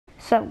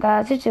What's up,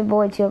 guys? It's your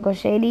boy Tioko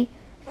Shady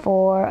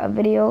for a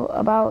video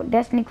about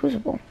Destiny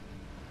Crucible.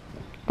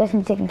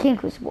 Destiny Taken King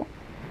Crucible.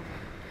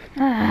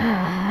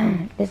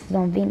 This is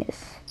on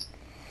Venus.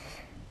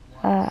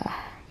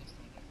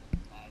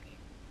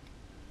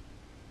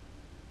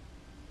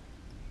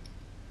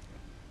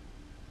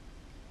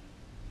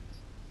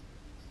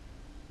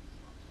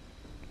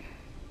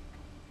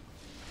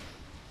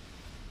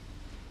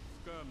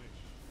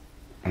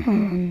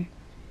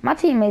 My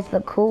teammates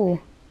look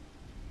cool.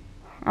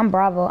 I'm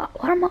Bravo.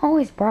 Why am I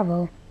always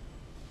Bravo?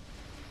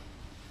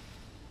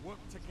 Work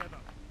together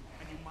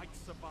and you might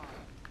survive.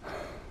 Oh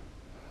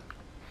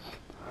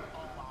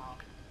wow.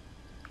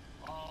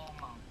 Oh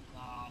my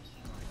gosh.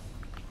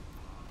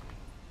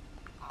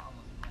 I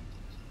almost went to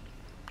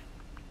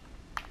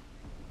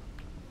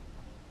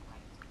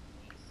right to the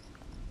face.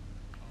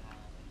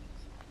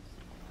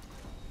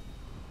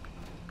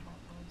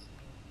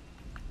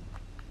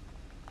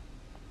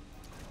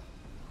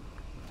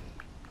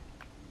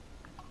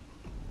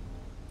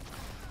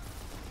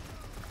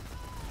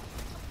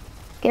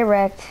 Get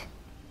wrecked.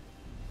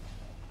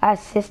 I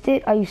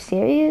assisted? Are you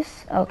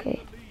serious?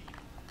 Okay.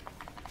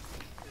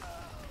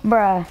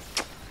 Bruh.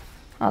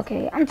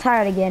 Okay, I'm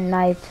tired of getting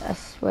knifed. I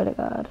swear to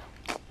God.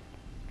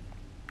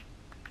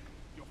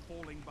 You're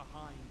falling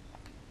behind.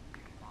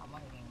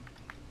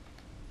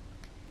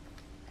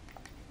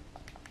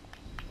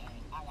 Dang,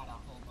 I got a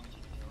whole bunch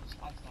of kills.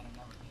 I just got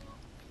another kill.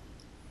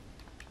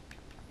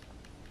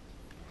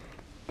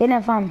 They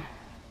didn't find me.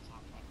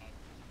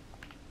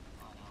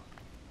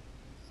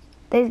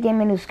 They just gave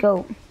me a new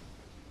scope.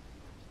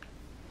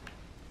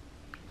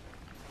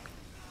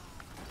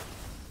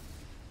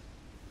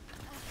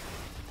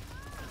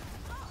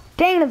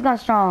 Dang, this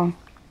gun's strong.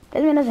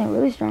 This man isn't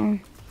really strong.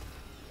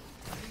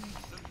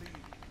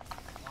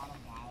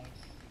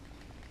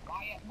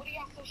 What are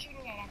y'all still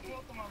shooting at? I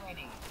killed them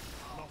already.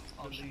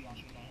 Oh shoot, y'all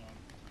shooting at him.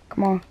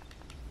 Come on.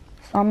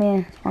 Spawn me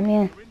in. Spawn me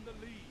in.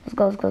 Let's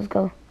go, let's go, let's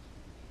go.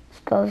 Let's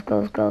go, let's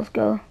go, let's go, let's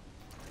go.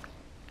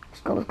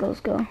 Let's go, let's go,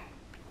 let's go.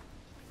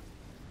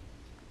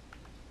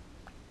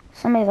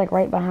 Somebody's like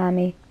right behind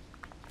me.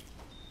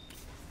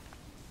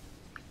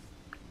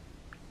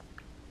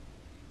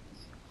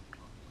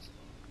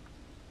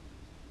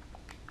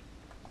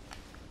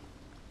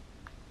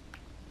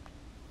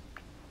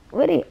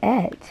 Where they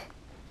at?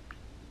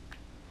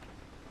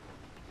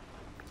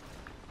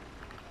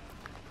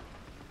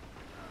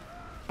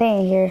 They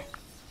ain't here.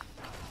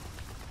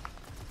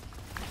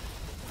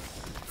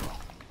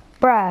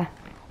 Bruh,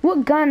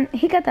 what gun?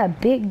 He got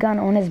that big gun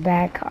on his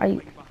back. Are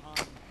you?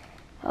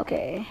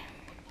 Okay.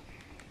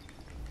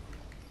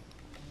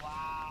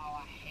 Wow,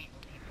 I hate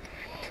when people do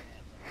that.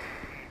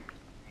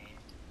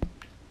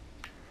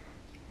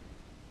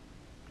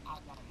 I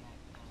got a map.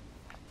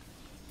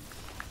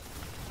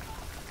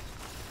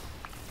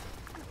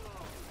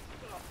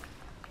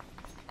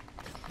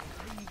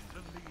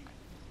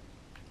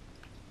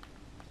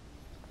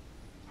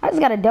 I just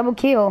got a double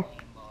kill.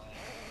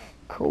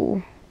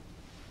 Cool.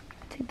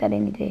 Take that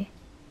any day.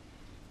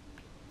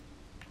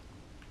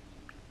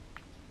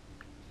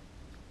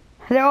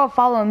 They're all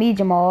following me,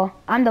 Jamal.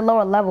 I'm the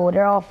lower level.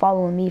 They're all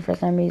following me for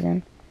some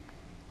reason.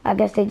 I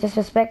guess they just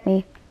respect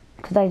me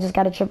because I just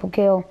got a triple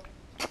kill.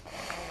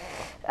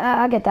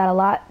 I get that a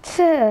lot.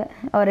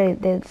 Oh, they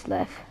just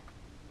left.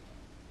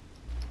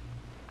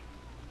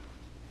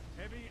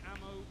 Heavy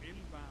ammo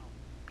inbound.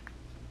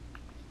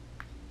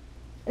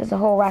 There's a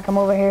whole rack. I'm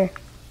over here.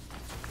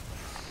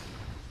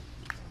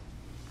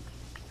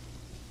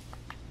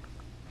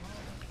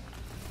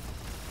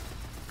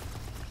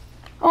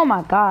 Oh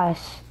my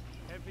gosh.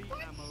 Heavy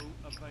ammo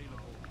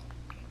available.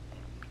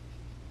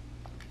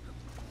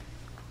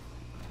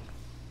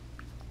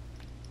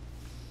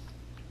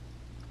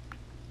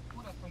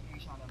 Who the frick are you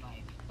trying to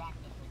knife? Back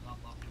the frick up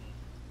off me.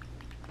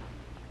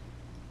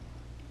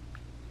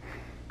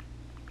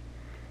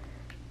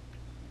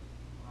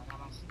 I got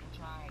my super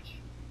charge.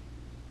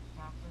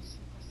 Time for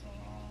super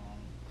saiyan.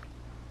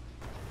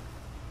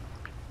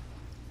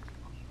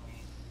 Okay,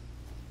 great.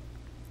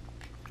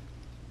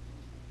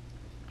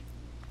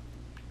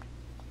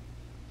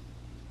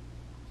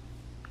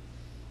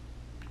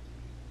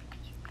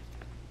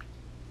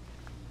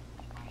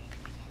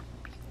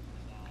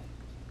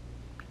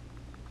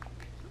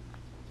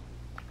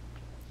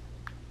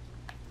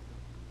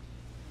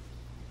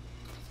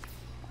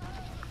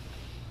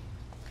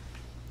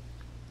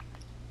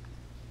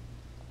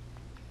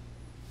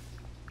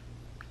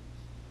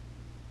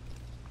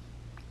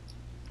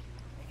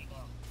 Where'd he go?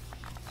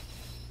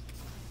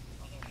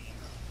 Oh, there he is.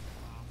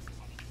 Wow,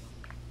 I didn't kill him.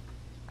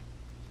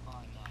 Oh, no,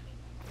 I didn't.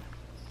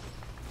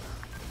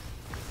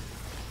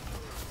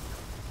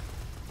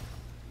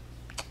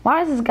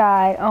 Why is this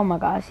guy? Oh my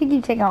gosh. He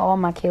keeps taking out all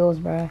my kills,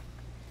 bro.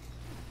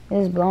 It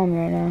is blowing me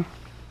right now.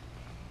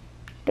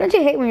 Don't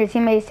you hate when your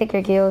teammates take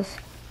your kills?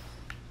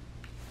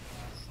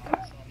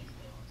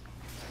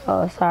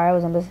 Oh, sorry. I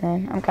wasn't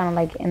listening. I'm kind of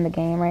like in the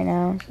game right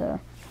now,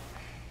 so.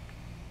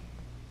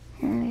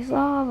 He's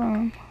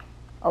lava.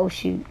 Oh,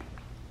 shoot.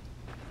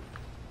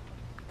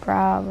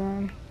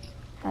 Problem.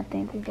 I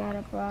think we got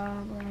a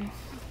problem.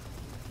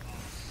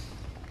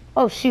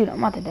 Oh shoot, I'm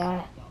about to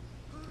die.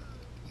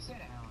 You said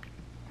Alan.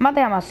 I'm about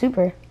to have my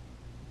super.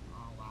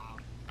 Oh, wow.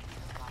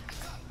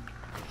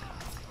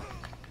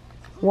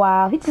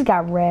 Wow, he just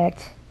got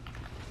wrecked.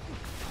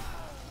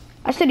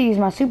 I should have used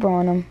my super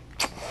on him.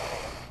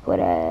 What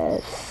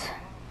else?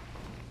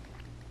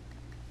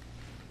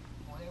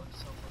 Boy, they were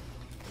so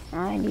good.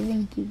 I ain't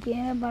even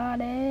geeking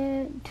about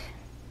it.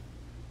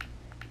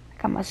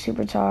 I got my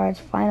supercharge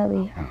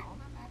finally. All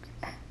that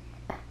matches.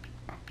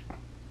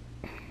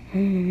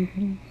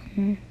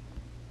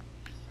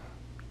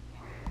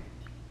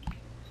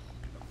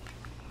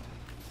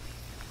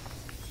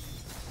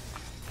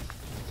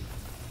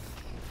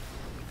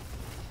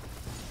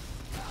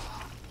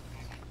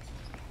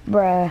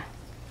 Bruh.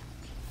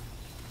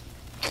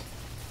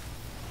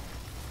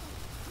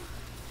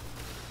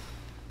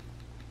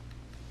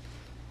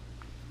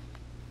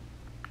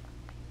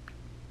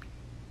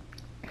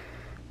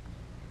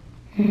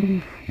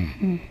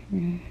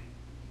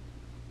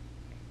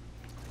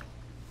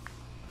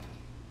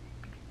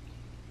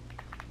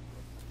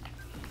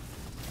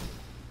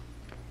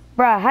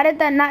 Bruh, how did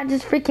that not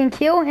just freaking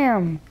kill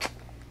him?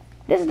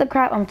 This is the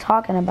crap I'm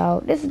talking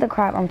about. This is the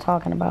crap I'm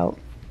talking about.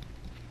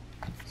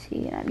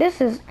 See,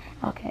 this is...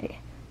 Okay.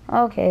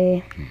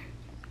 Okay.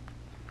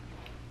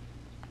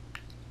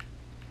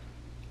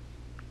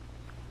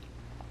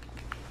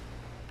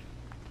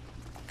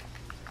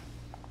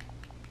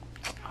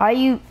 Are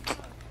you...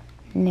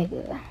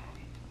 Nigga.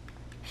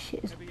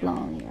 Shit is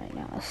blowing me right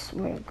now. I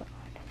swear to God.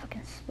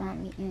 Fucking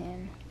spawn me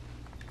in.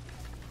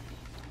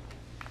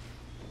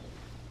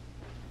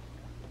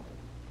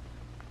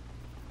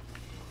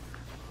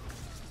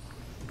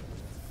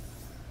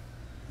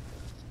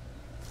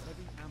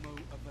 Heavy ammo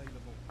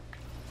available.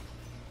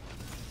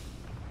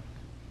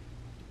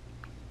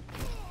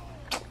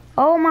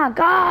 Oh my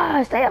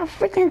gosh, they are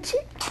freaking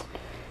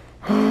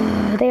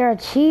they are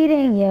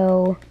cheating,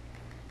 yo.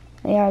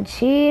 They are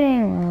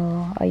cheating,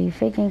 bro. Are you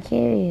freaking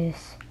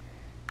curious?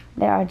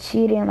 They are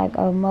cheating like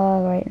a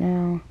mug right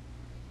now.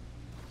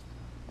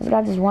 This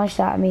guy just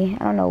one-shot me.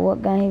 I don't know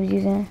what gun he was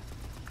using.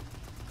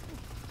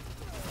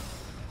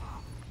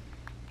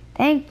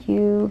 Thank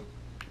you.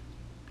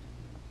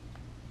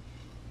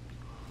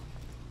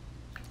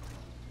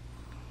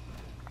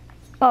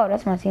 Oh,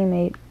 that's my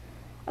teammate.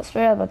 I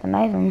swear I was about to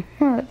knife him.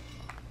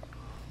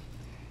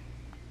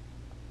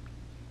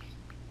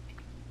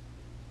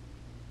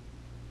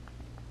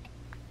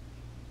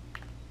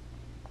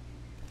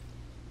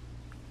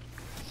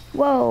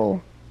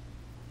 Whoa.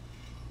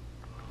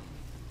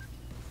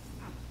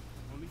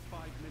 Only 5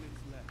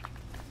 minutes left.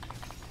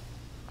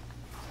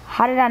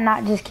 How did I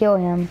not just kill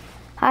him?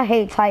 I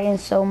hate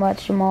Titans so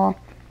much, Jamal.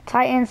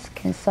 Titans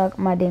can suck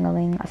my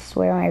ding-a-ling. I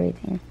swear on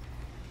everything.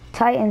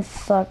 Titans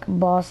suck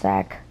ball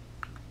sack.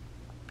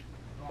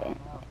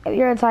 If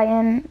you're a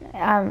Titan,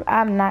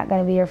 I'm not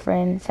gonna be your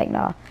friend. It's like,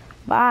 no.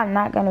 But I'm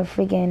not gonna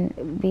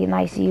freaking be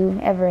nice to you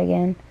ever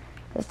again.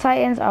 Because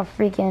Titans are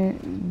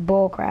freaking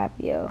bullcrap,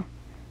 yo.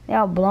 They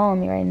all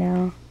blowing me right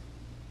now.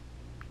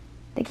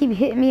 They keep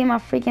hitting me in my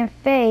freaking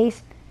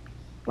face,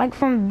 like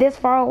from this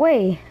far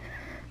away.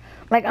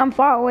 Like I'm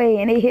far away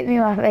and they hit me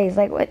in my face.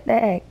 Like what the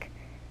heck?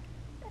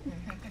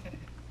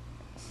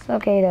 It's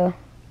okay though.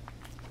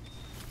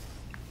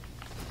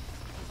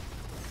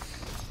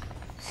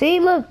 See,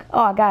 look.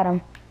 Oh, I got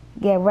him.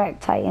 Get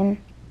wrecked, Titan.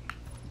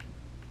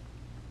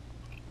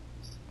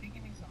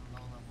 Thinking he's on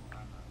low-level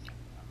ammo.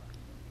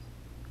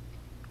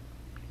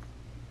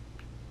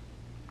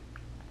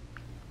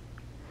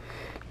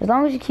 As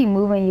long as you keep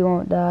moving, you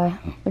won't die,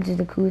 which is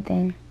the cool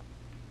thing.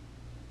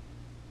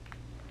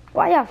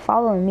 Why y'all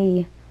following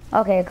me?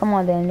 Okay, come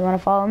on then. You want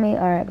to follow me?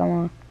 Alright, come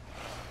on.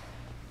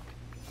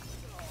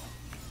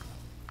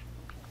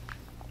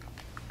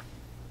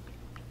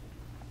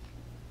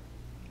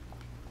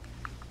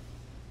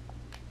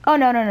 Oh,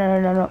 no, no, no,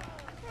 no, no, no.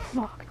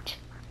 Fuck.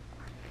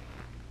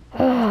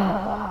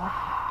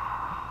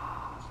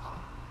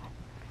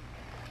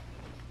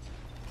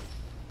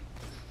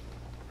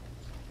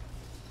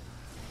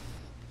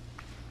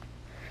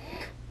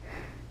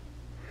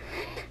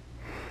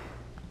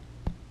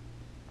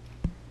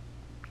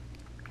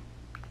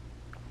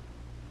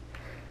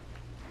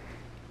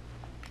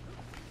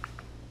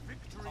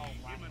 Victory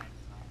imminent.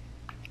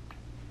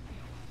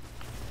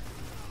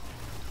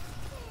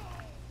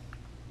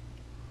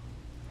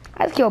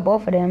 I just killed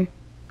both of them.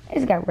 They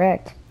just got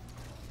wrecked.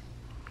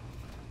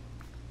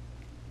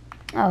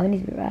 Oh, he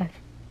needs to be revived.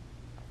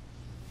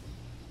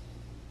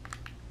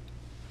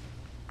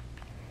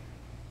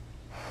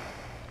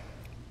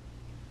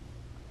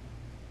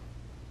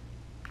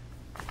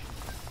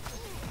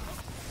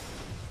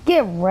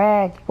 Get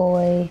wrecked,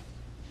 boy.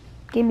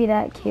 Give me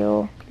that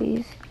kill,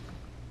 please.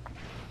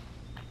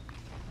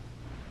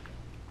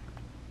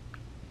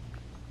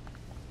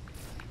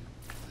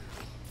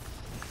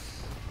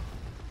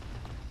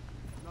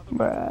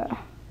 Bruh.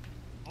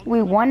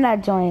 We won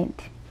that joint.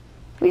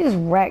 We just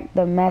wrecked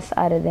the mess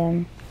out of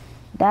them.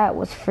 That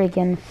was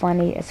freaking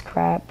funny as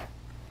crap.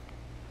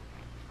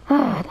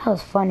 That That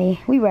was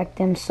funny. We wrecked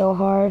them so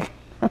hard.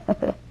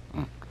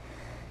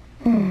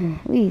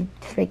 We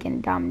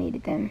freaking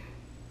dominated them.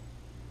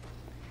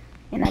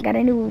 And I got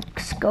a new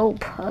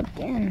scope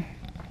again.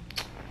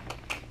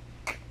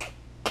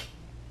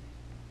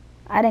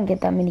 I didn't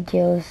get that many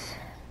kills.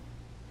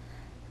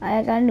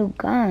 I got a new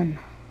gun.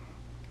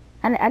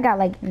 I got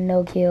like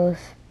no kills.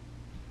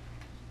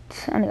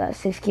 I only got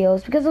 6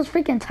 kills because those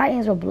freaking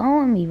Titans were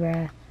blowing me,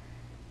 bruh.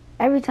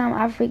 Every time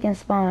I freaking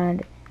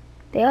spawned,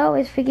 they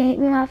always freaking hit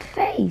me in my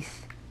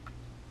face.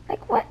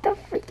 Like, what the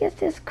freak is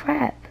this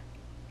crap?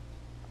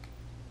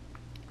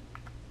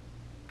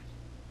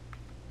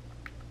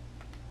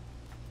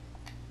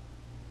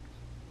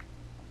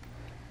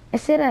 It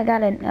said I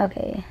got a,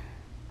 okay.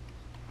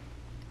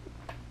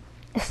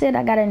 It said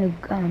I got a new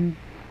gun.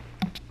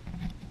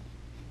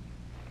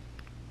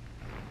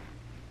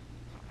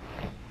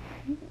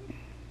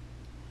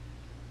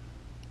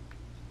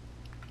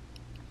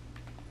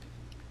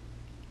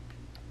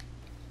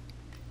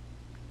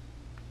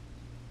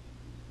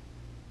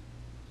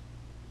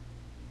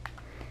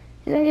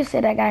 It just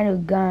said I got a new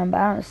gun, but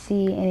I don't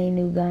see any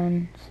new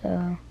guns,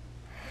 so.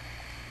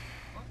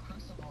 What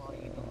crucible are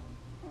you doing?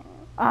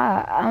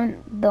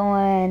 I'm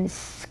doing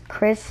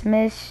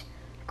Christmas.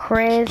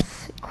 That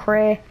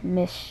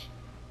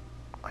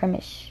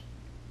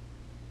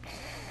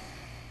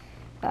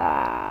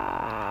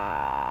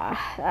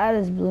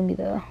just blew me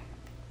though.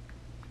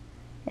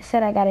 It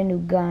said I got a new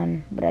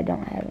gun, but I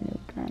don't have a new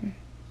gun.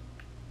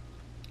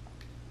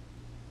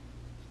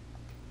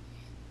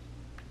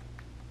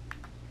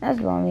 That's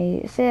blowing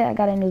me. It said I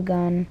got a new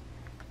gun,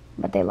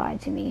 but they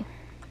lied to me.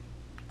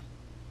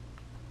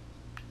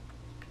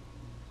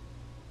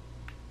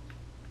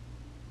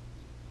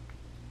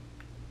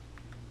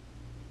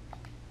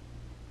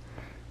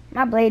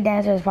 My blade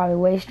dancer is probably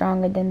way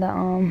stronger than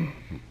the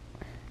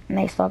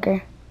Night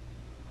Stalker.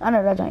 I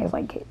know that joint is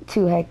like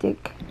too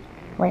hectic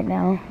right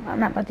now. I'm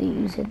not about to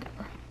use it though.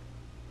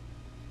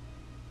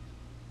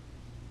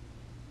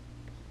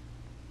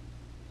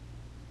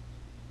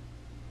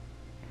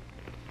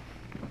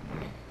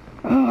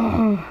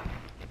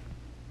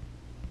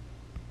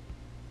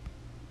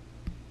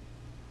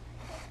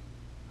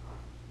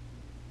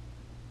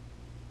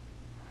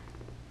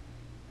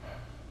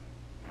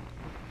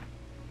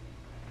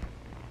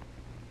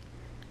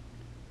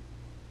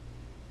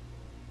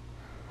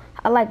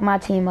 I like my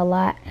team a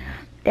lot.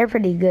 They're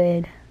pretty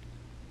good.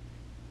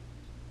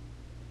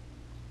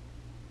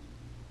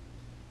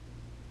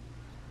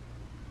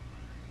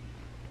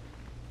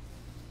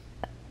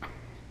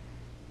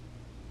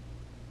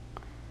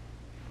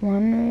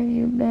 Wonder if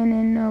you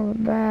bending over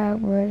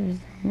backwards.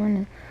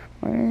 Wonder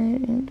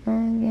if you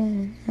doing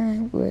again.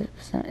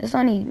 It's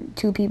only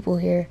 2 people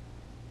here.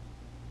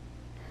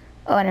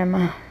 Oh, never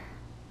mind.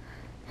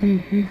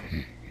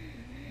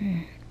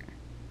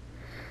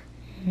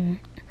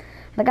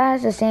 The guy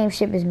has the same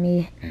ship as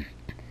me.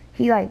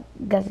 He like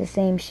got the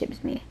same ship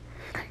as me.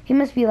 He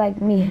must be like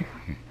me,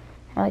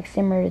 or like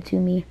similar to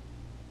me,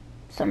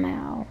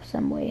 somehow,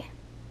 some way.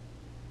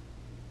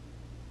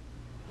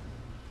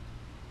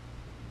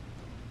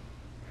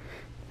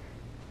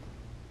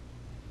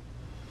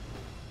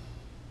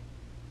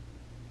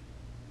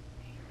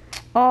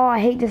 Oh, I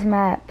hate this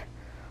map.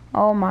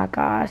 Oh my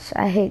gosh,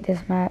 I hate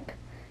this map.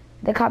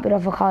 They copied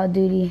off of Call of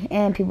Duty,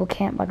 and people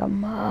camp like a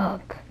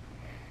mug.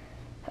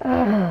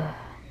 Ugh.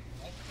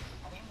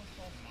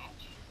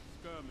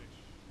 Skirmish.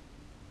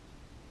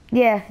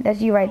 Yeah,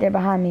 that's you right there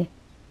behind me.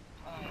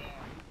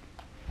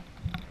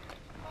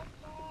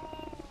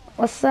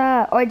 What's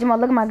up? Oh, Jamal,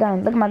 look at my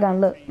gun. Look at my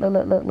gun. Look.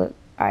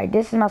 Alright,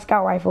 this is my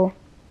scout rifle.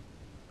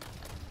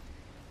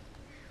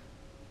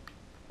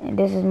 And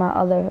this is my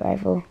other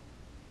rifle.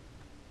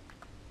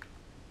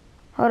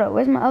 Hold up,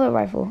 where's my other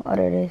rifle? Oh,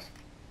 there it is.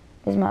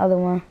 This is my other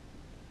one.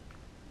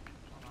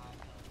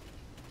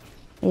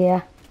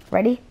 Yeah.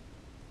 Ready?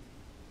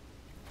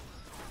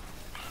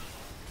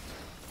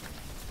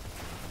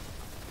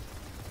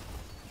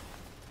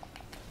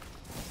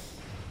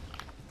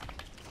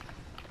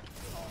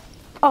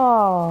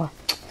 Oh,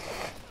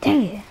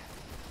 dang it.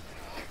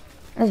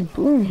 That's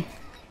blew me.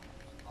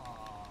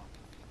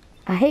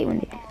 I hate when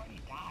they do.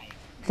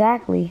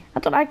 Exactly. I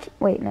thought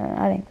wait, no,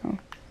 I didn't go.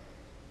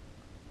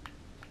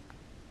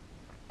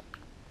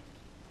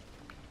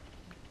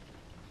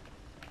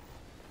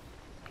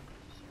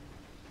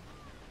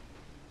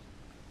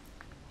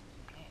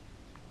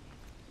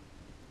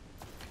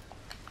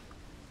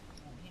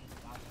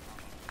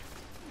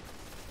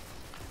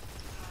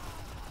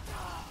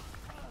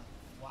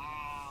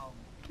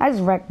 I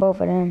just wrecked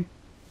both of them.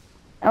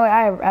 Oh, wait,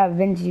 I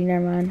avenged you,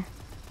 never mind.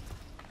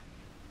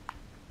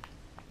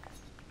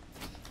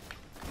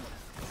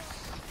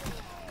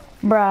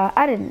 Bruh,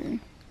 I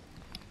didn't.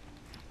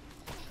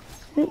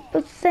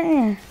 But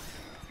saying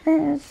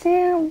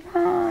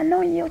one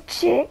on your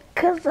chick,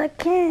 cause I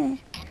can.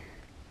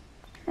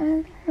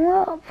 And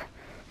well,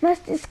 mess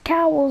these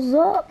cows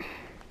up.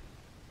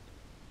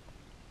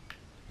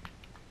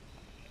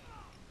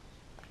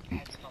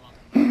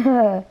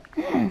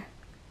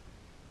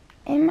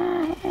 In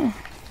my hand.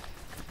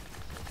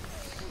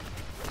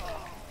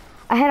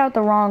 I had out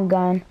the wrong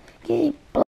gun. Get